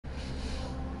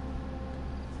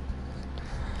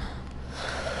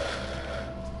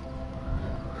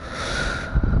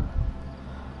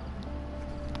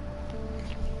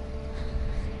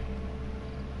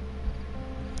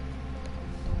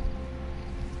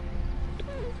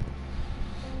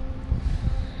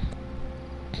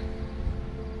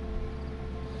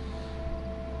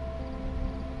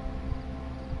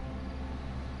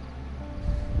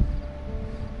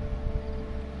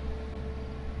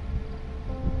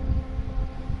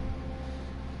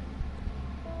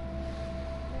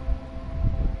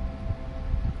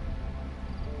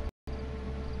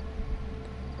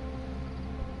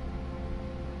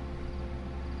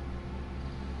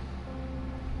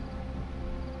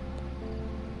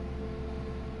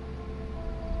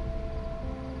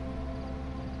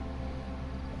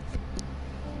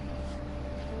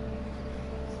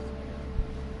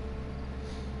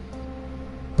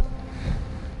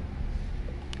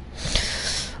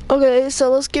Okay, so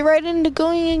let's get right into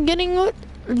going and getting what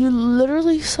you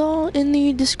literally saw in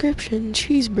the description,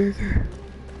 cheeseburger.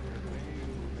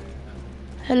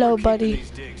 Hello, buddy. These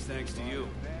digs thanks to you.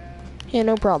 Yeah,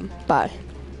 no problem. Bye.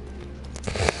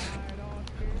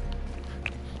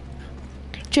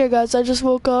 Okay, guys, I just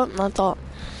woke up and I thought,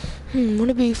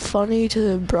 wouldn't it be funny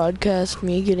to broadcast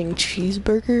me getting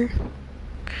cheeseburger?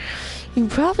 You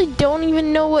probably don't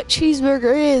even know what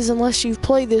cheeseburger is unless you've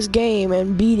played this game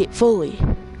and beat it fully.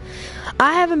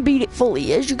 I haven't beat it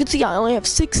fully. As you can see, I only have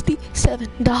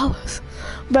 $67.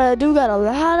 But I do got a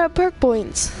lot of perk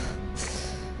points.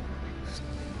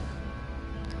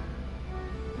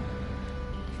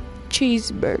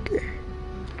 Cheeseburger.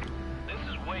 This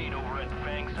is Wade over at the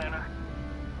Fang Center.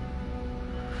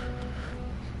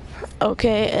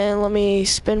 Okay, and let me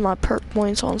spend my perk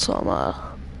points on some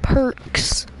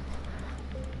perks.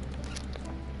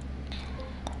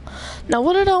 Now,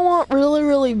 what did I want really,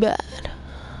 really bad?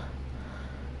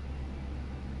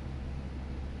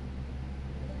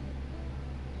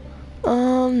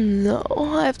 No.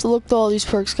 I have to look through all these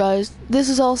perks, guys. This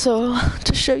is also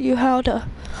to show you how to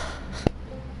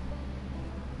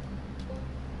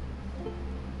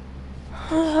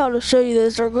show you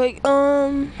this real quick.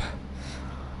 I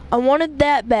wanted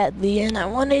that badly, and I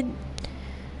wanted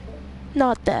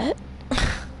not that.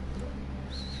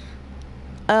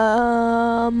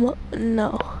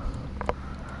 No.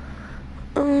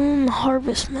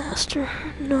 Harvest Master,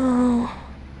 no.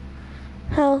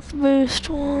 Health boost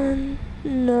one,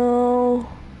 no.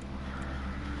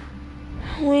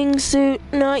 Wingsuit,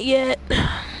 not yet.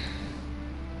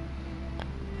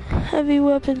 Heavy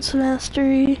weapons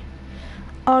mastery,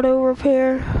 auto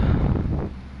repair.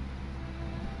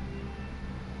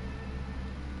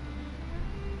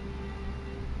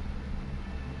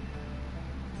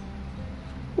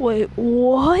 Wait,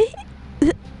 what?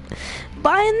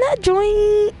 Buying that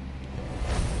joint?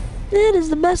 It is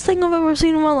the best thing I've ever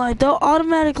seen in my life. They'll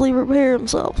automatically repair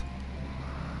themselves.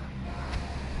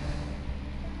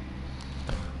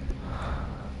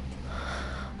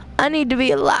 I need to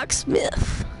be a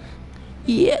locksmith.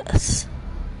 Yes.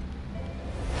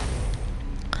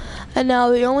 And now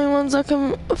the only ones I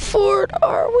can afford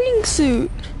are wingsuit.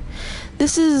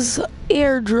 This is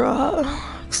airdrop.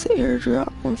 It's the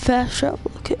airdrop on fast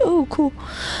travel. Okay, oh cool.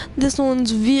 This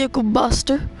one's vehicle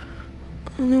buster.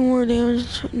 No more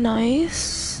damage.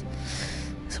 Nice.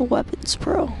 It's a weapons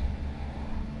pro.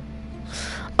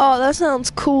 Oh, that sounds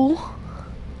cool.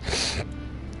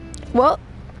 Well,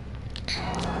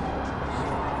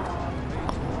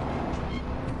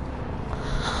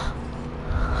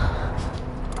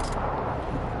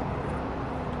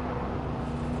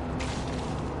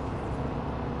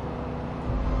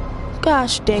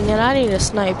 gosh dang it, I need a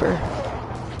sniper.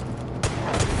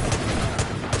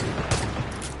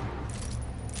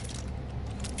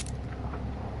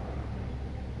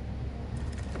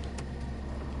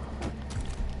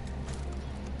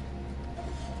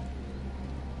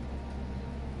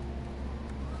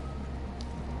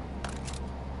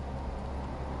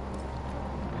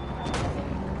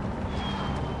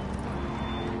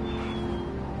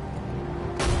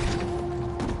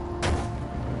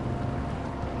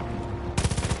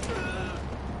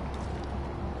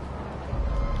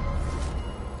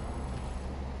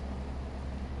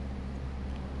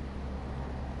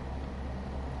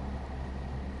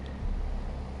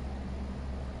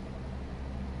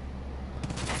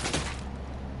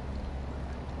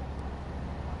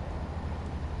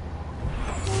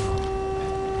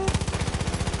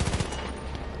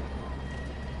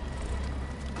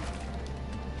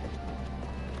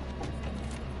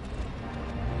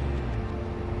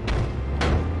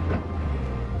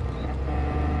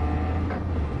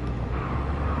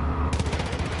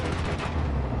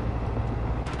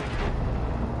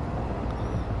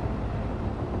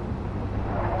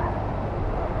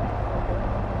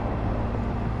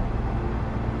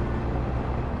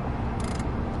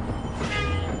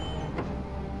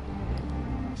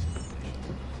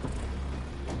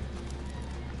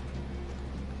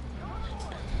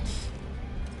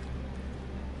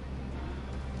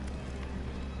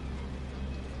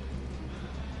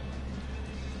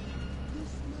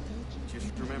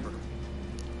 Just remember,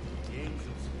 the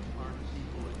angels aren't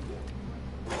people anymore.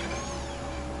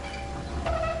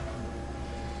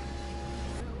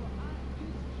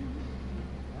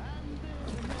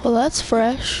 Well, that's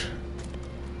fresh.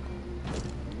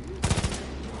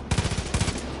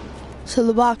 So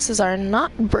the boxes are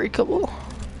not breakable.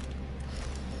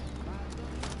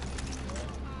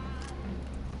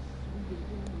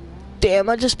 Damn,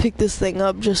 I just picked this thing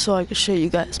up just so I could show you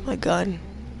guys my gun.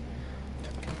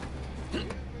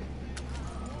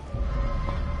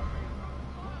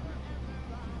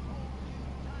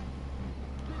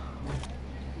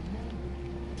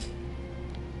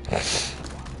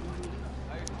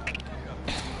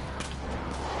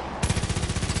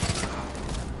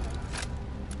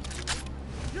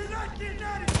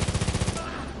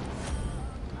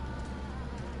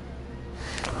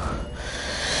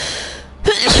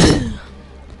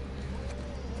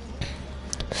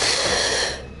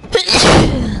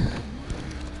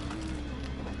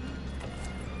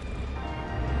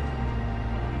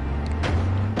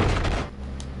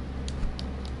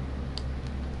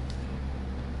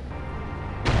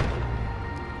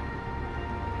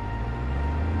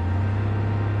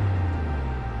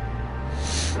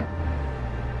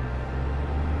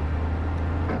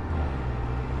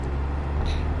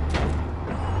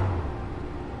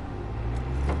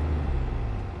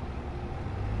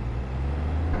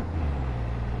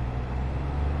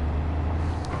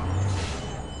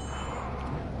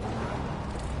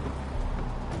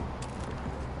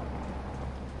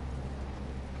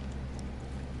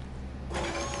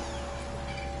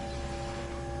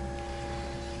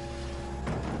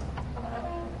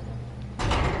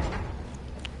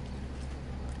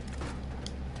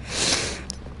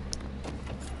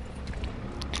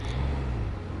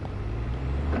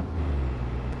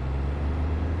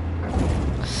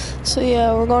 So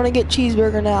yeah, we're gonna get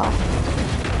cheeseburger now.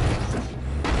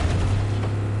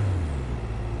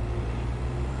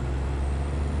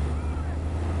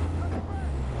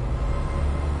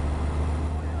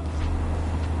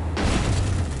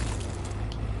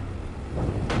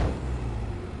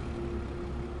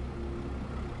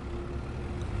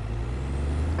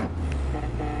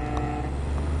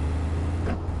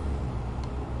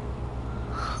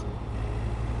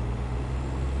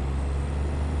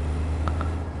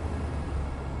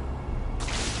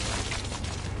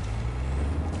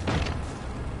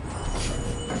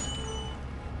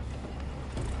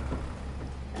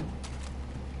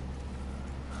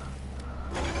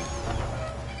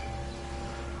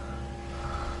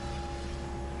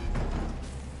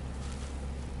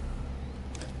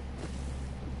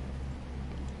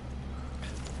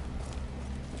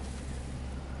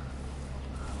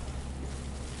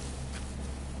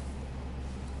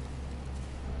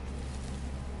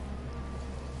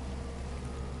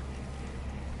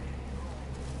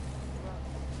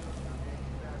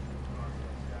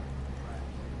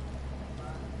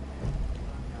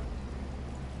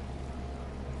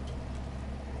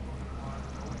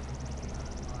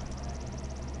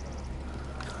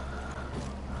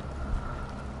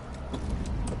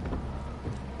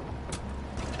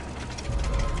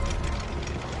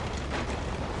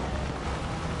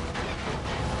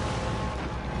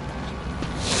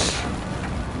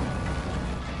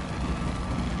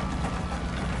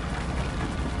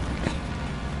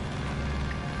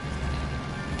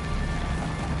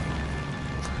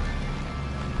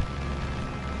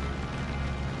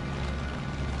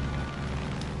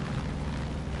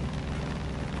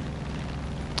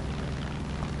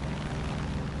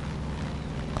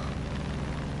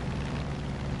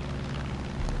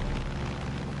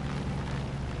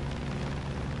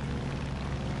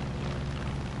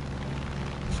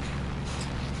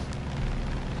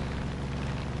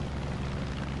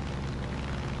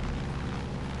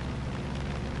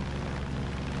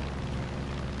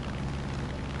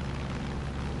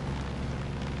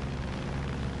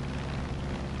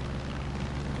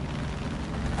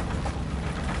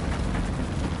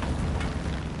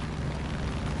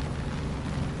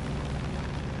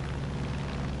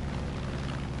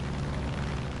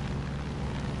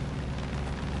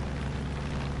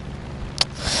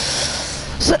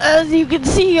 So as you can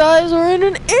see, guys, we're in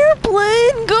an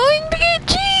airplane going to get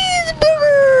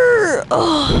cheeseburger.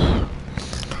 Oh,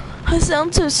 I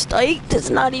sound so stoked. It's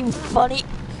not even funny.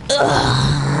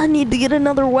 I need to get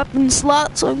another weapon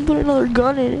slot so I can put another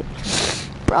gun in it.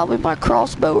 Probably my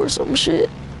crossbow or some shit.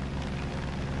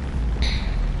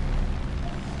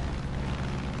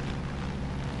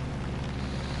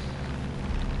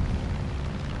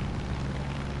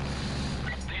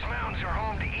 These mountains are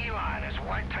home to Eli and his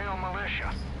whitetail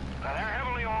militia. Now they're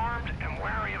heavily armed and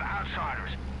wary of outsiders.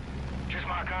 Just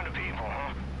my kind of people,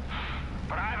 huh?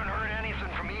 But I haven't heard anything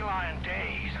from Eli in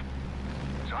days.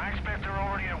 So I expect they're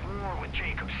already at war with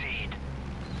Jacob Seed.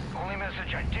 The only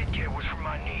message I did get was from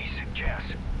my niece, Jess.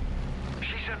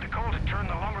 She said the cult had turned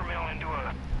the lumber mill into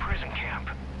a prison camp.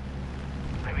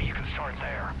 Maybe you can start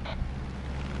there.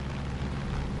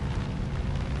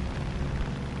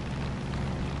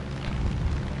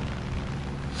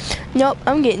 Nope,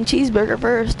 I'm getting cheeseburger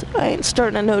first. I ain't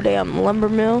starting a no damn lumber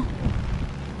mill.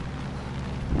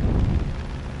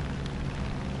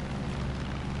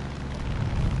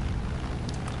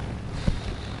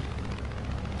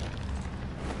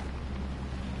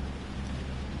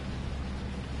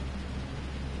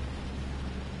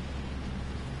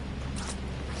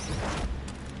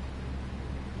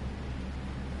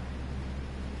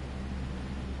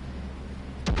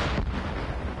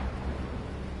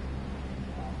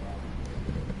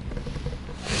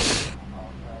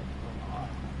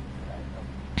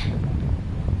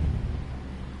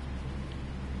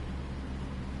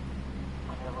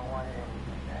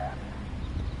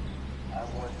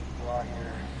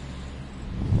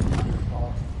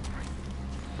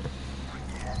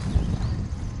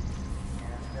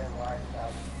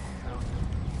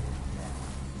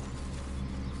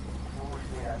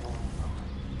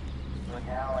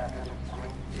 Now, after this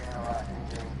great generosity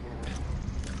they've given,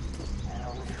 I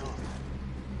know the truth.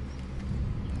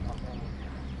 Something is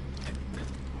coming.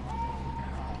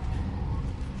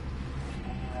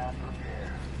 When you're not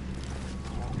prepared,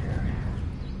 you'll perish.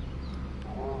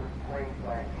 The world is plagued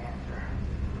by cancer.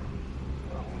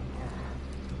 But weakness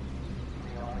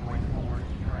is the only way forward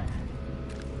is strength.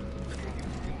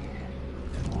 Taking seed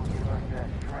will give us that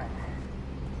strength.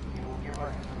 It will give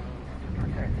us the means to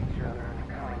protect each other in the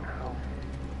coming coast.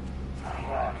 Our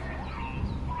lives.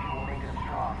 It will make us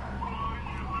strong.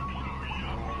 It's the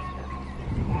piece they see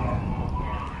as will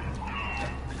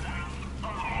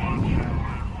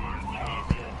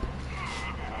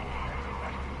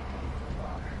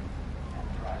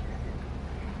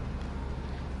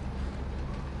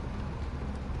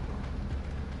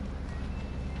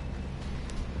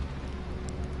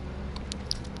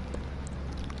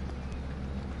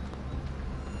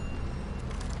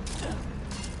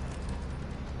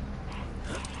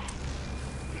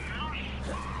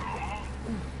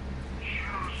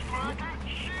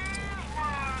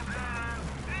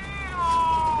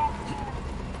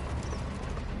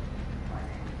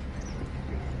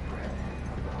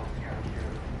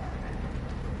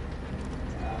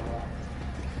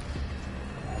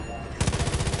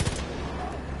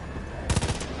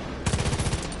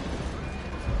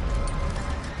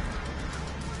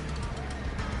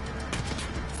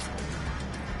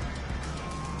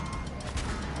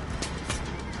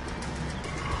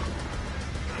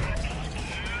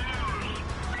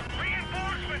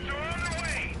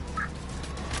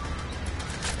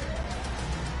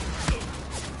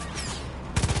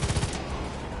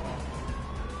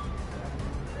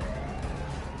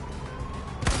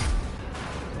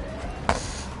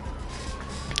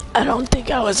I don't think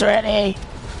I was ready.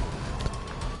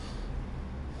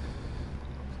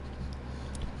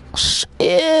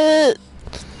 Shit.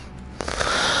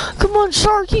 Come on,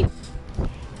 Sharky.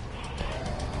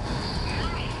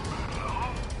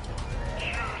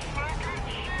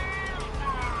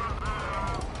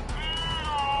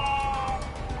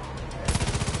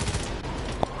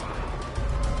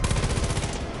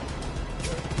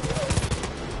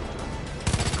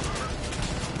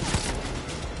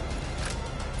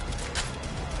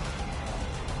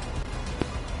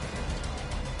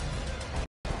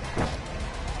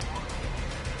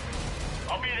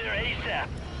 I'll be there ASAP.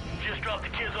 Just dropped the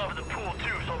kids off at the pool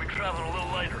too, so I'll be traveling a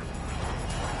little later.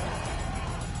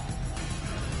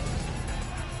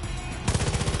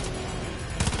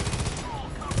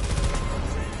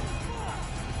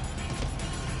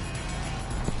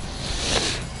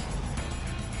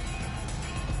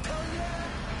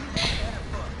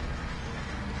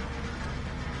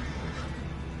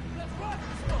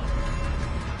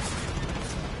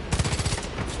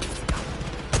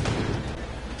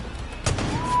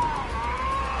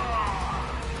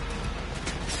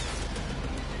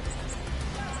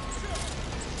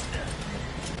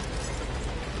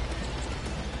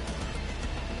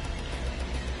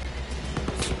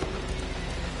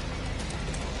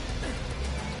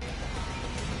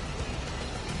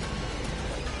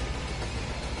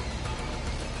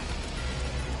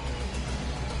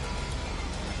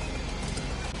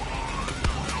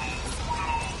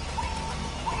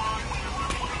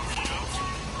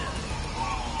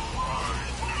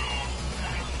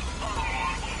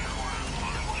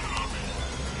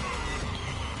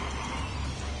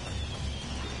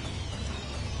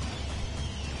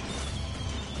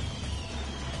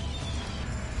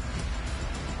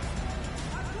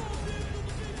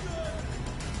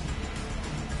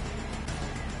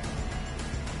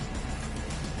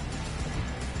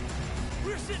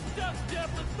 We're sitting ducks,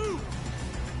 Jeff. Let's move.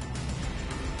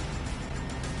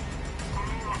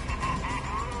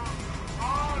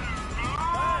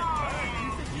 Hey,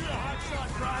 you think you're a hotshot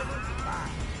driver?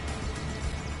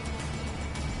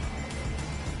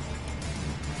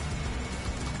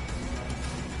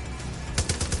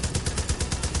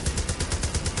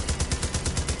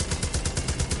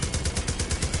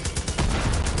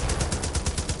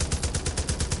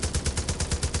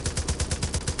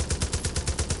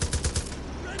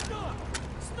 Red dot!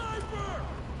 Sniper!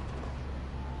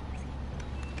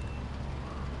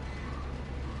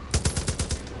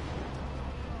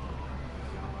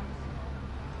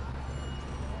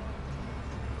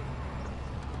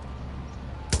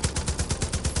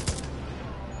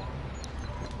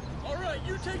 All right,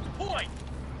 you take the point.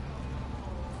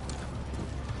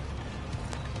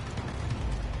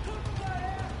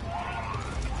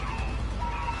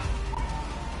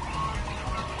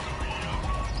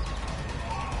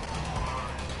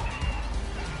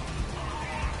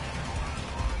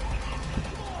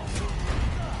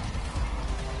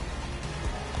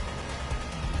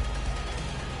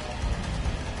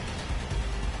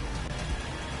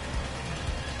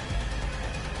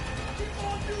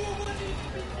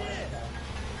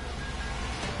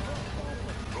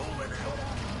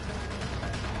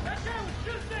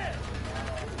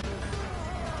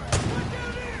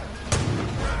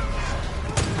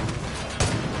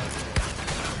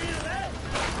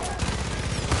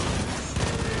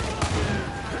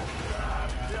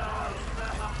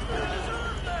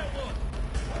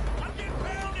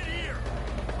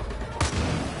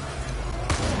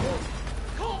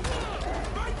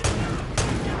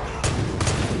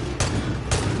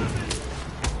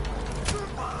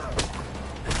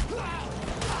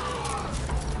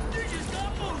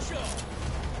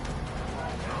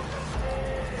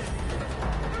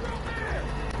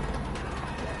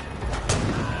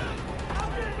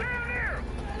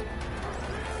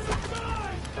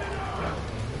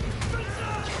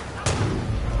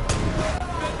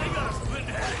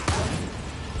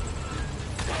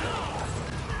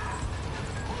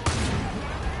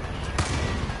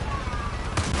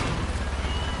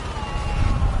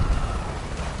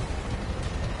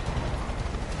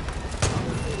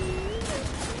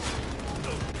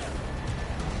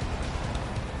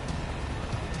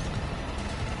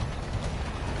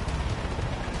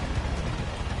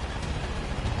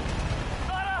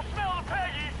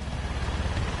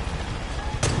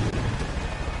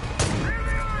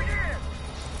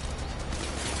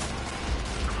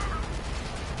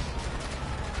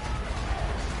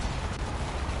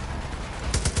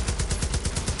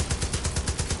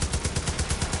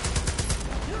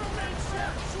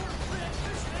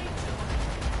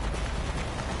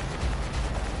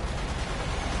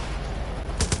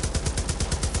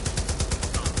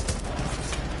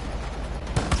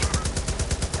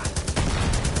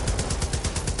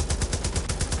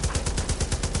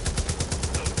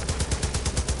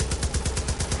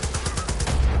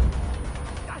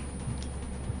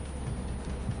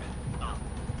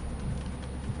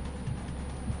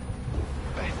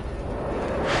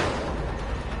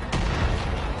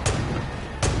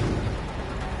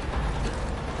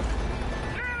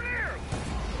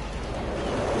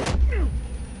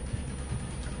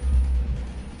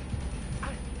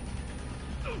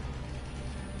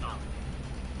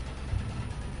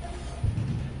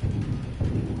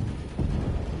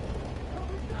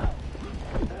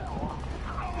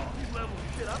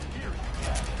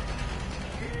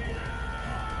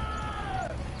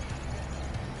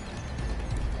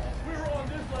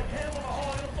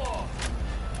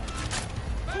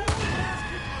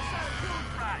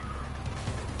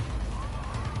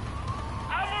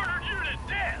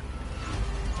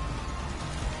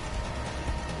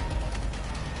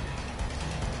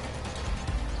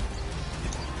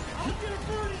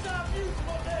 Security's out view from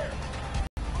up there.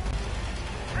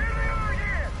 Here they are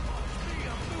again. See,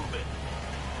 I'm moving.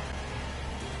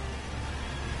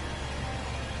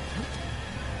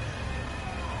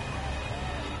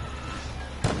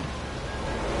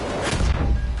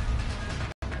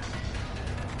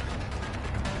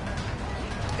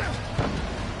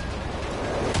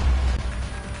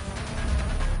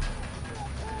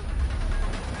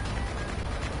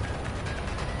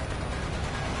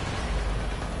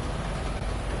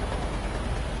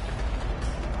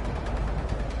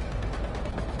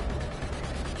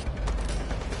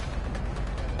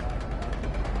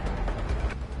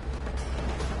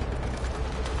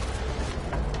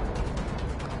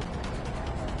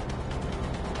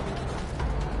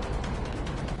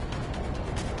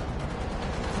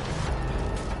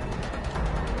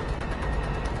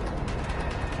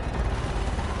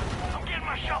 I'm getting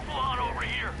my shuffle on over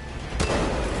here.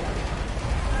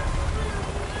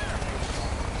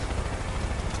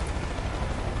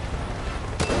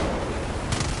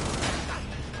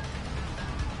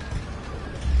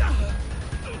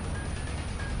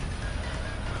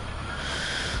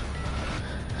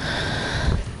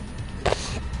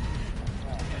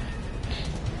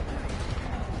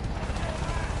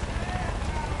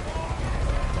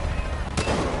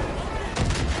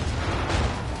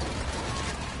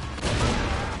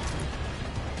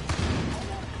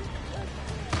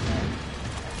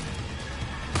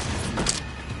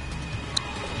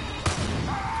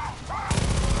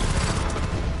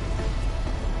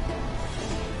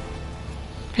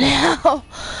 Now,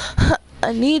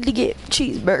 I need to get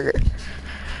cheeseburger.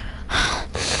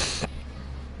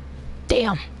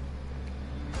 Damn.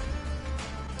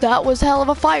 That was hell of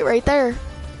a fight right there.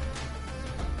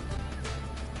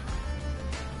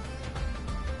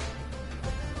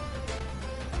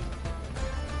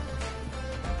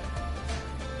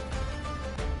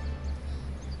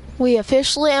 We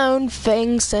officially own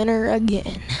Fang Center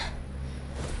again.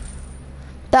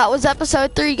 That was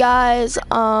episode 3, guys.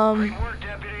 Great work,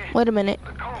 Deputy. Wait a minute.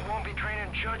 The cult won't be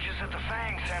training judges at the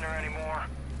Fang Center anymore.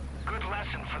 Good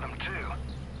lesson for them, too.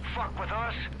 Fuck with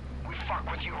us, we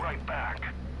fuck with you right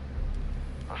back.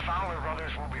 The Fowler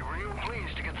brothers will be real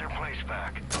pleased to get their place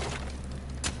back.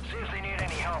 See if they need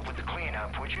any help with the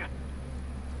cleanup, would you?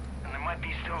 And there might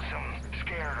be still some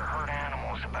scared or hurt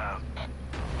animals about.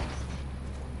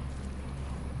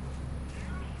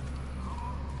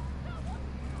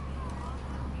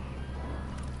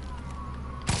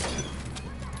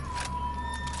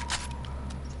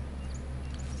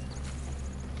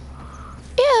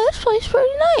 Yeah, this place is pretty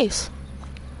nice.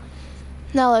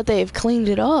 Now that they've cleaned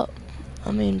it up.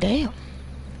 I mean, damn.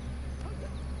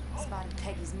 Spotted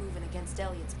Peggy's moving against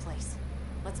Elliot's place.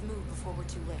 Let's move before we're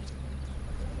too late.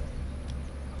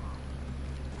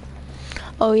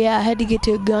 Oh yeah, I had to get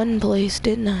to a gun place,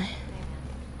 didn't I?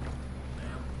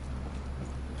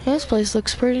 This place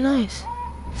looks pretty nice.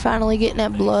 Finally getting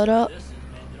that blood up. This is, man,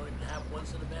 they don't even have one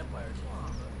set of vampires here.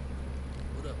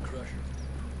 What up, Crusher?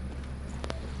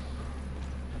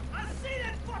 I see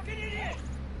that fucking idiot!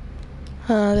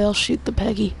 They'll shoot the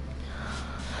Peggy.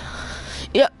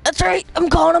 Yep, that's right. I'm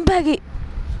calling him Peggy.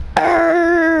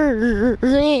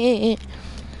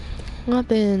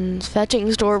 Weapons,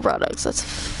 fetching store products. That's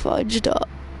fudged up.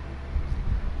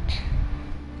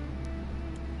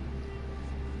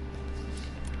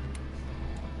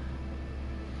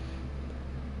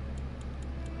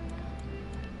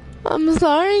 I'm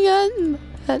sorry, guys.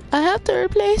 I have to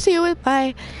replace you with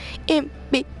my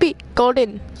MVP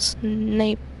golden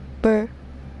sniper.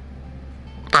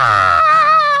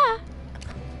 Ah!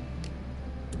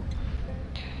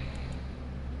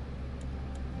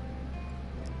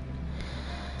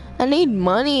 I need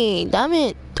money. Damn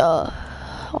it.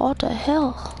 What the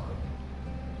hell?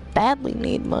 Badly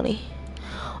need money.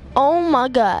 Oh my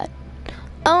god.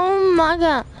 Oh my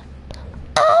god.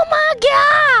 Oh my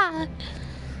god!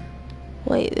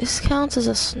 Wait, this counts as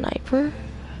a sniper?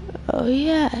 Oh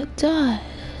yeah, it does.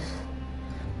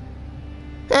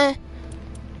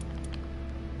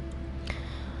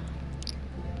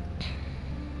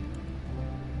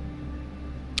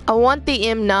 I want the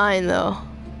M9 though.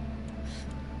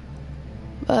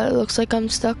 But it looks like I'm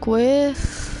stuck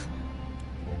with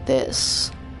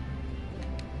this.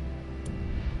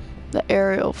 The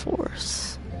aerial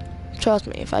force. Trust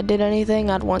me, if I did anything,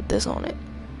 I'd want this on it.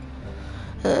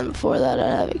 And then before that, I'd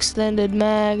have extended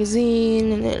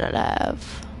magazine, and then I'd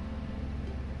have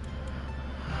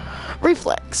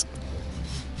reflex.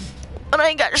 And I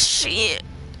ain't got shit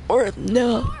worth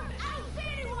no.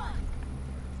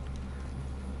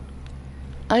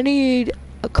 I need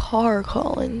a car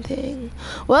calling thing.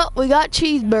 Well, we got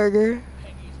cheeseburger.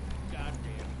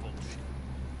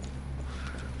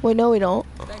 Wait, no, we don't.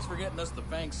 Thanks for getting us the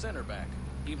Fang Center back,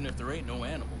 even if there ain't no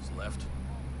animals left.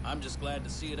 I'm just glad to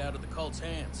see it out of the cult's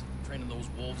hands, training those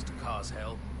wolves to cause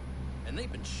hell. And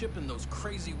they've been shipping those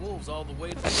crazy wolves all the way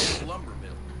to the old lumber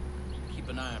mill. Keep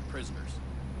an eye on prisoners.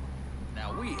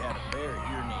 Now, we had a bear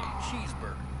here named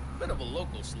Cheeseburger. Bit of a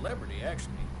local celebrity,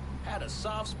 actually. Had a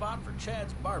soft spot for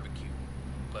Chad's barbecue.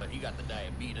 But he got the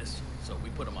diabetes, so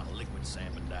we put him on a liquid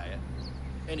salmon diet.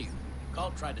 Anywho,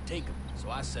 cult tried to take him,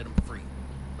 so I set him free.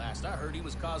 Last I heard, he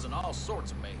was causing all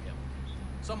sorts of mayhem.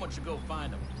 Someone should go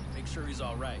find him, make sure he's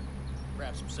all right.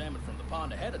 Grab some salmon from the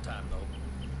pond ahead of time, though.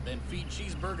 Then feed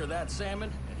Cheeseburger that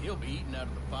salmon, and he'll be eating out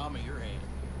of the palm of your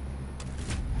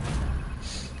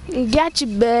hand. Gotcha,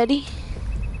 buddy.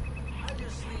 I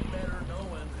just sleep better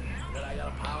knowing that I got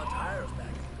a pile of tires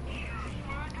back.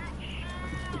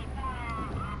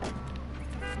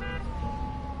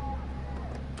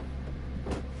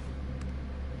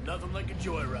 Nothing like a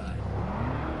joyride.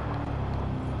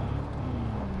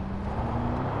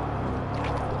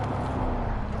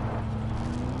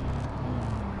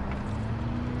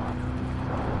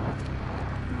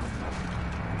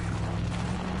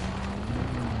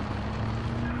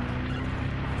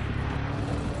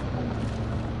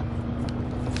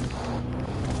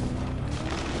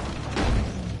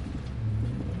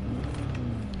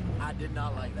 I did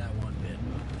not like that one bit.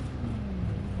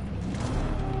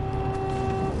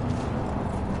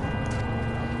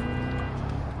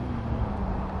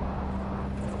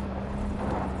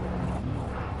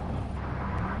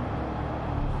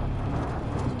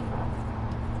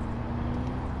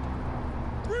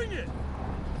 Bring it!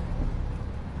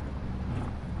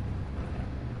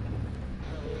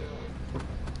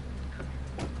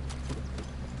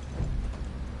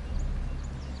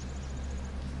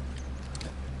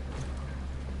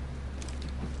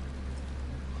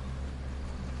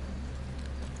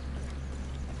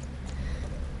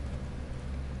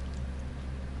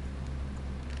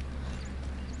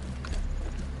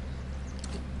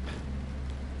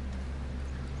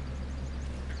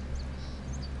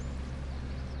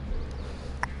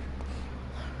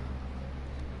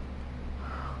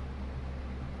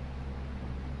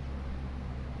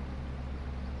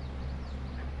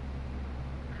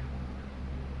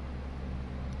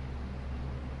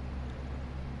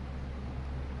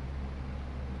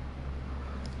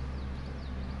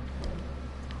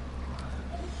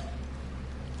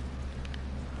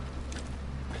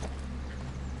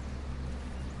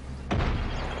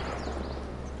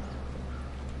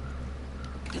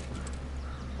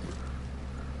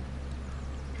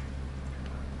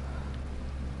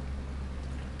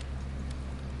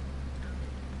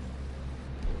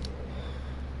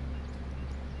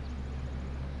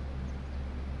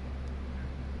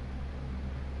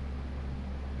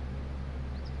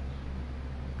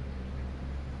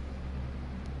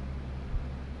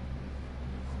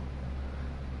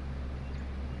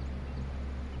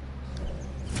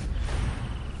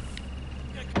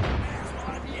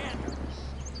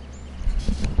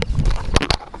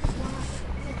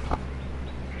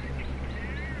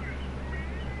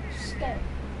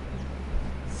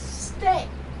 Stay.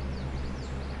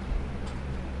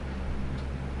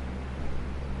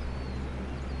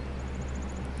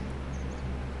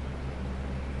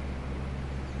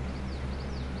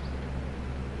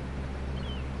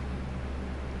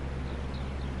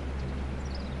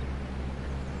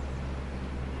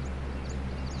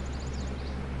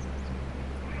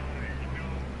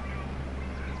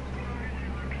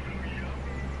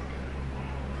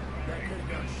 That could have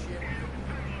gone shit.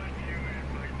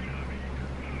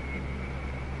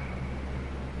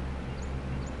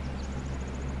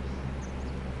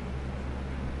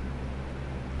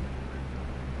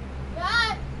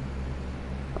 God.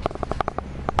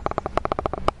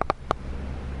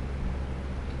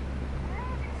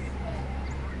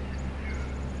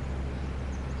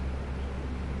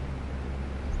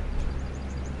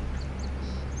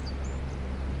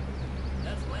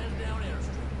 That's Lansdowne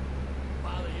Airstrip.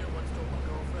 Father here once told my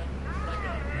girlfriend, I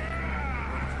got it back.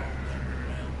 What's wrong with shooting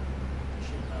around?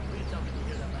 Shit, please tell me you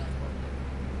hear that last part.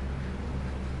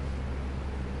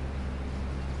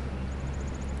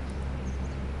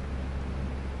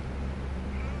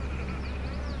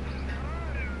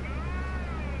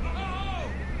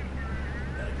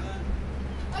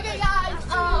 Okay, guys.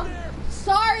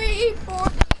 Sorry for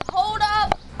the hold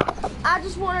up. I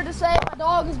just wanted to say my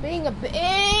dog is being a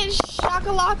bitch.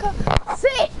 Shakalaka.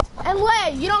 Sit and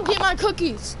lay. You don't get my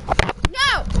cookies.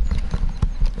 No.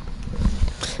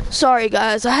 Sorry,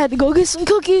 guys. I had to go get some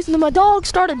cookies, and then my dog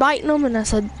started biting them, and I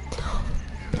said,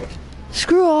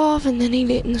 screw off, and then he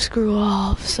didn't screw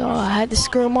off, so I had to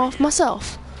screw him off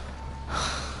myself.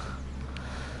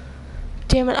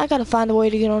 Damn it, I gotta find a way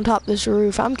to get on top of this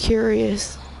roof. I'm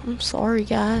curious. I'm sorry,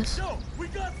 guys. Yo, we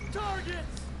got some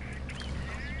targets!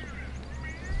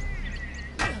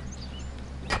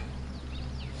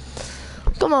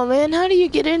 Come on, man. How do you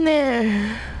get in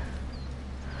there?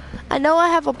 I know I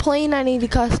have a plane I need to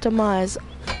customize.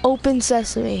 Open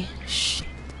sesame. Shit.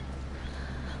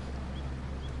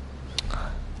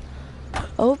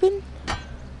 Open?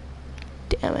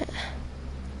 Damn it.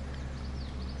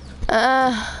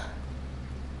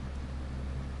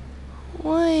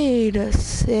 Wait a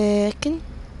second.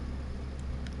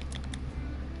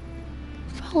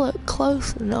 If I look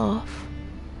close enough,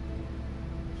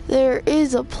 there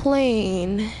is a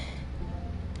plane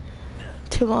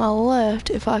to my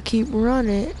left if I keep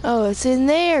running. Oh, it's in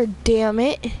there, damn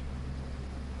it.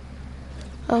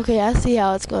 Okay, I see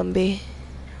how it's gonna be.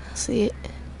 I see it.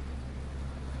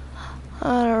 I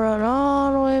gotta run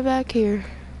all the way back here.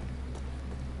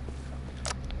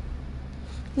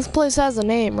 This place has a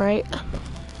name, right?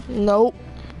 Nope.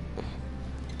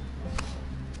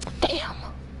 Damn.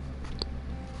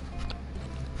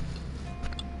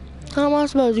 How am I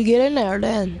supposed to get in there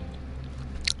then?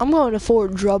 I'm going to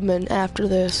Fort Drubman after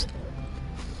this.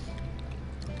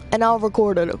 And I'll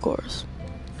record it, of course.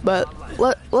 But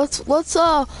let's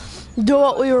do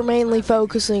what we were mainly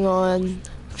focusing on.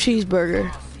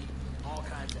 Cheeseburger.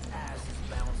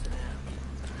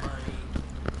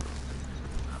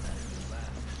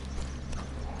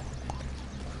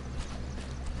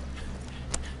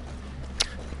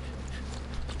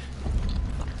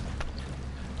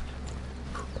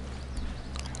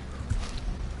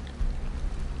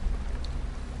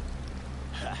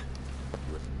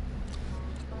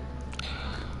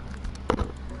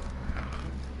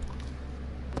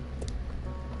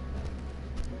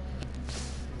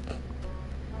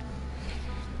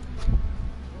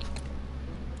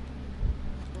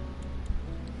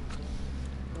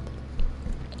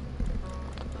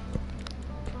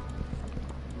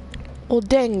 Well,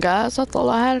 dang, guys, I thought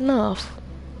I had enough.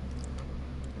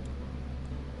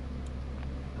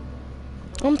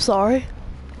 I'm sorry.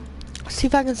 See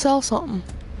if I can sell something.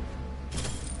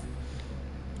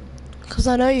 Because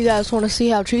I know you guys want to see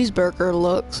how cheeseburger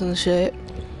looks and shit.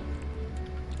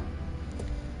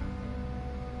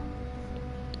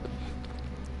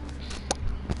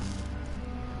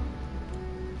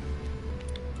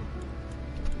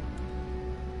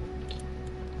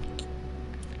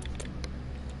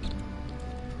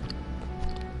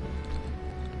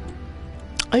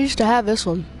 I used to have this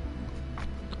one.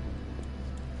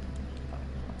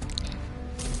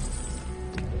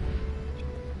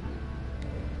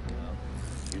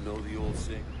 You know the old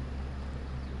saying?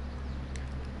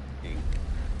 Teach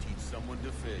someone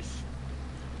to fish.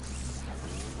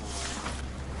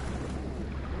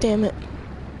 Damn it.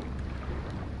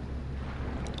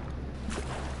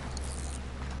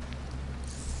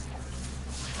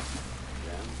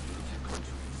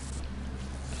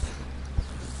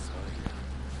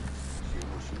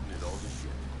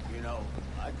 You know,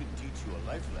 I could teach you a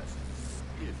life lesson,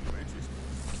 if you're interested.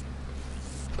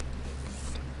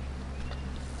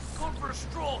 Going for a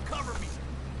stroll, cover me!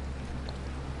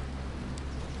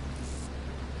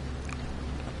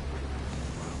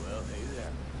 Well, hey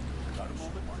there. Got a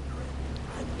moment?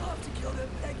 I'd love to kill them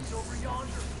peggies over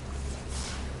yonder.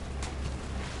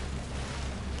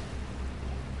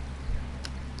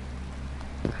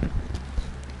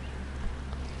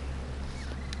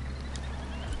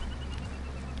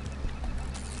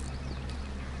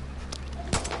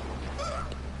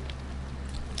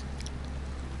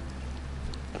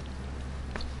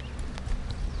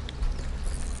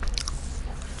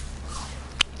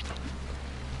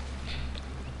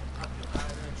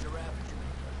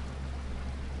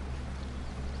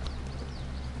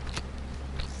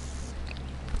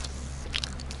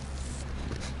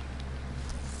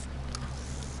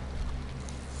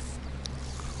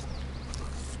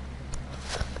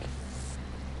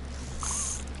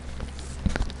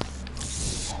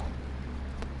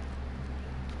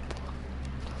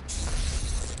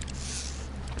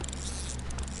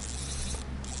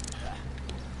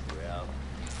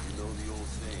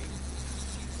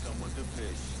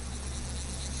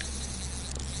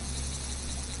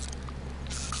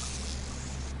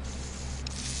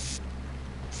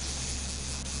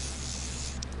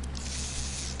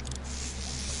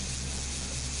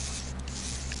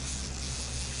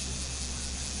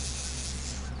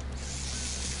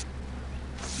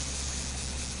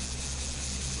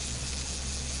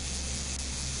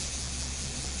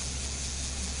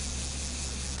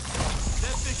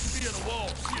 Be on the wall,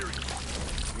 serious.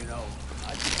 You know, I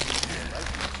think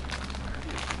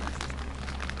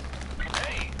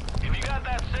Hey, if you got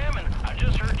that salmon, I just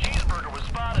cheeseburger was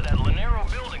spotted at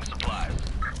Lanero Building Supplies.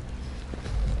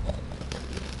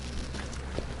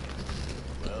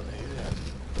 Well, there you have it.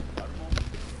 Got 'em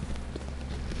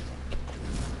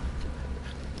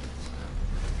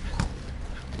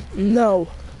all? No.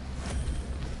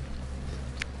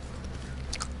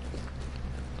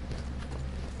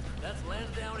 That's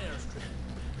Lansdowne Airstrip.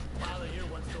 Father here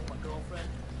once told my girlfriend,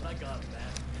 but I got him back.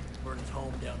 Burned his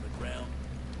home down to the ground.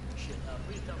 Shit,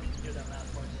 please tell me you can hear that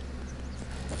last part.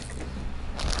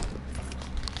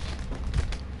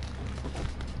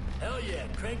 Hell yeah,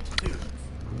 cranked too.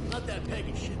 Not that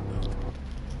Peggy shit though.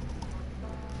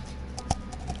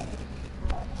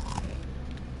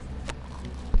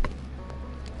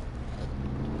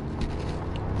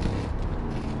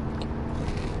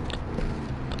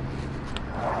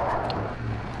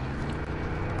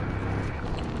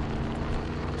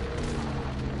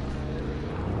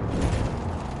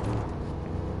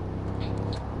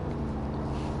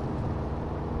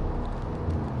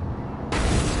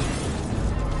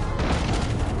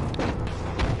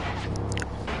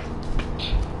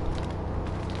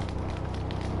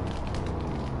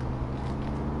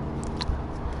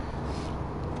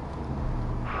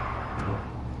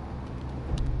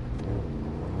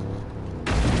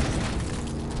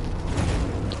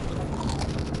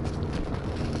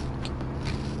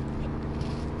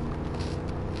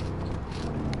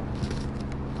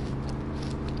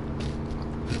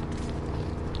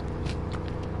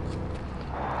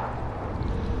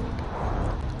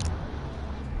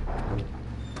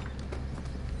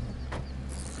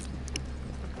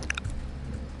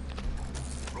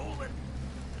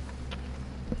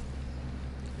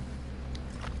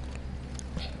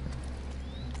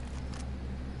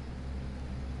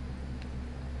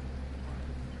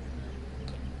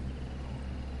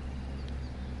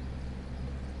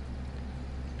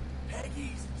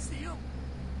 Peggy's, see him?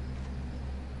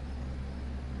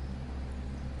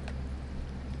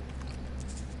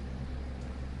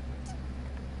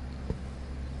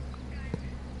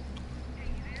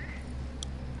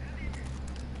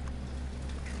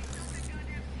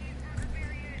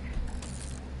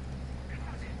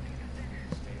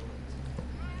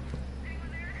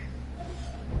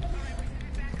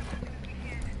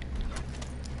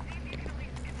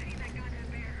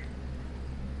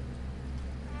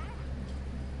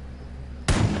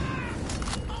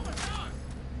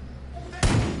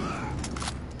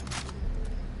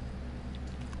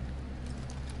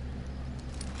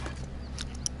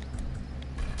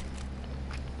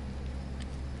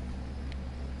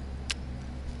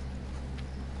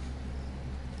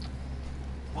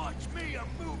 Watch me, I'm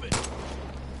moving!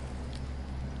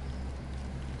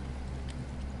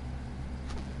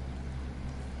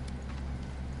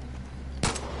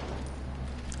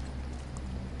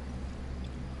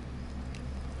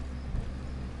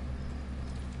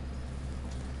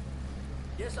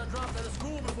 Guess I dropped out of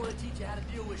school before they teach you how to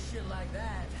deal with shit like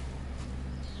that.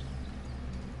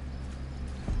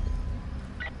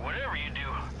 Whatever you do,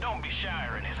 don't be shy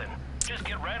or anything. Just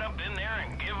get right up in there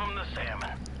and give them the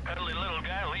salmon. Cuddly little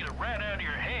guy will eat it right out of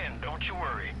your hand, don't you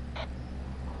worry.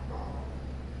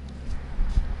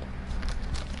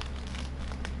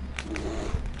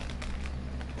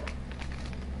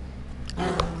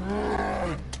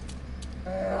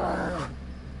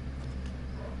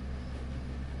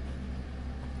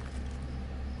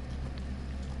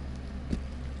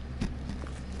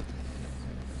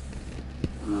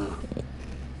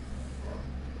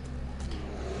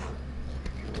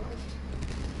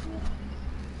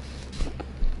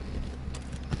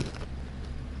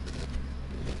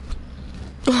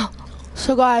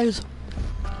 So guys,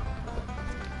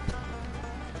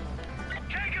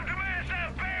 Jacob demands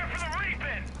that bear for the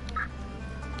reaping!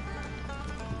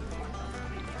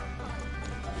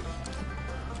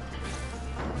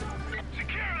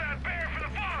 Secure that bear for the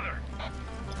father!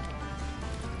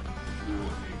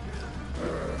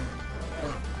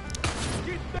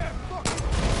 Get that fucking...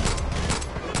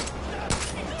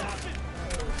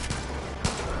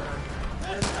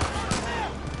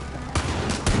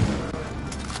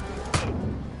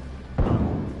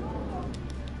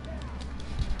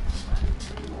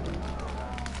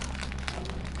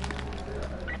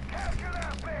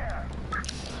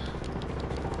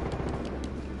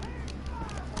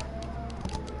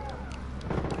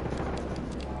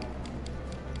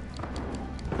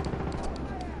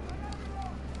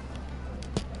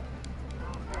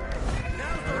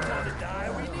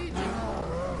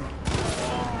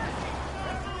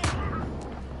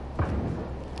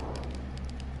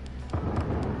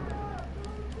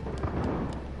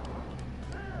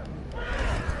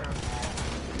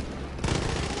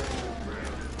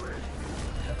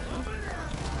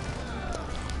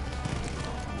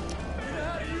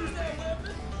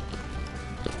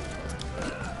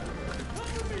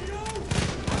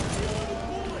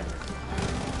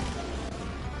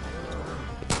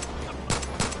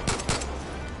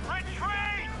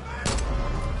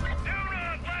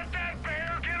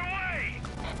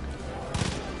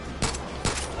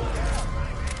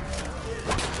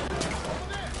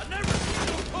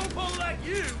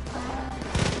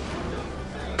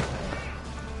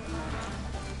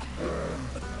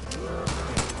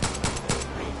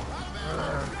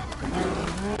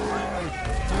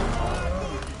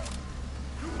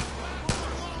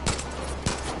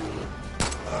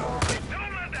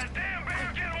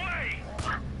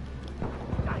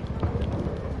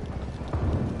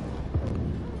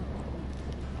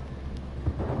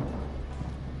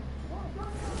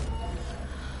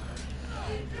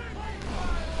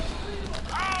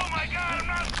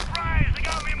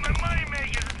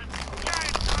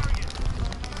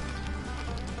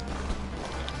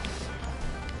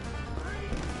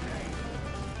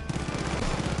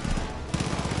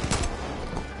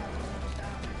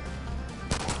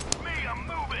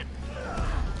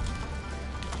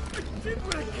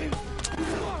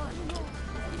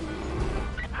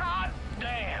 Hot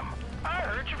damn! I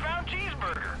heard you found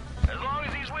cheeseburger. As long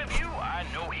as he's with you, I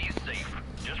know he's safe.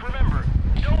 Just remember,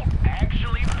 don't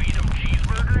actually feed him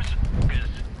cheeseburgers, because,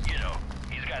 you know,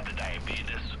 he's got the diabetes.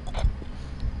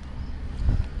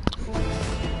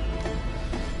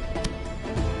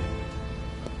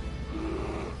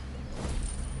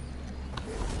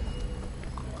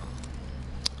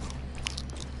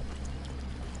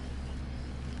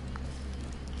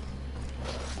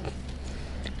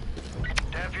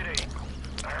 Deputy,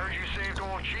 I heard you saved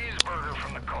old cheeseburger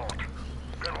from the cult.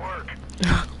 Good work.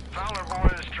 Fowler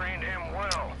boys trained him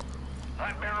well.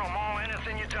 I barrel maul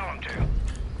anything you tell him to.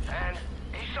 And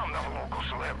he's something of a local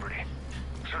celebrity.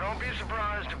 So don't be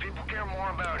surprised if people care more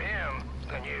about him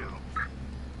than you.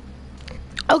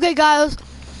 Okay, guys.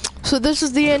 So this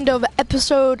is the end of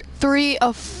episode 3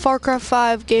 of Far Cry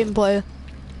 5 gameplay.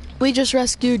 We just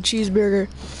rescued Cheeseburger.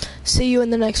 See you in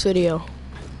the next video.